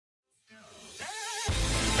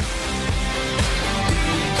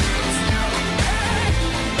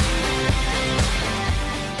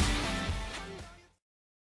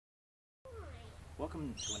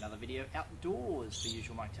to another video outdoors for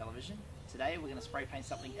Usual Mike Television. Today we're going to spray paint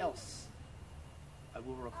something else. It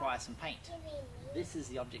will require some paint. This is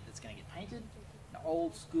the object that's going to get painted. An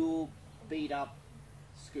old school beat up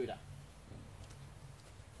scooter.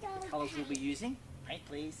 The colours we'll be using. Paint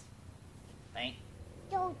please. Paint.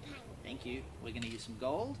 Gold paint. Thank you. We're going to use some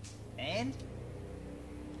gold and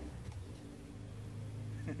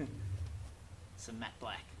some matte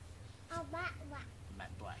black. Oh, that one.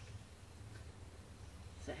 Matte black.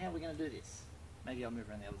 So how are we going to do this? Maybe I'll move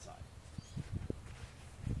around the other side.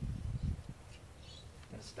 I'm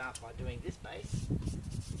going to start by doing this base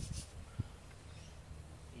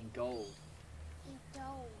in gold.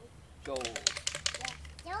 Gold. Gold.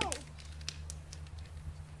 Yeah, gold.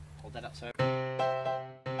 Hold that up so.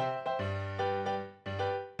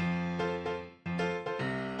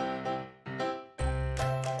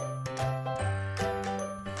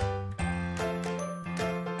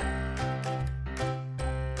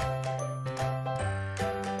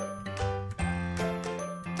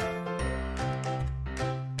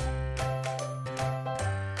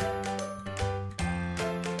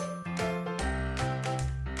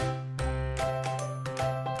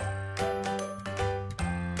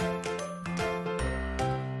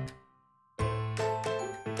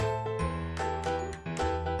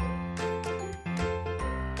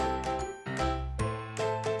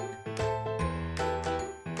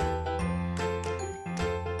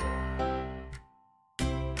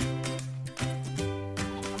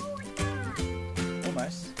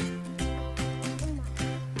 Almost.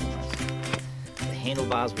 The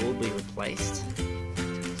handlebars will be replaced.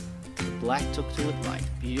 The black took to it like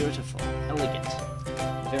beautiful, elegant,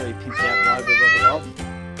 very pimped out ride we've got of.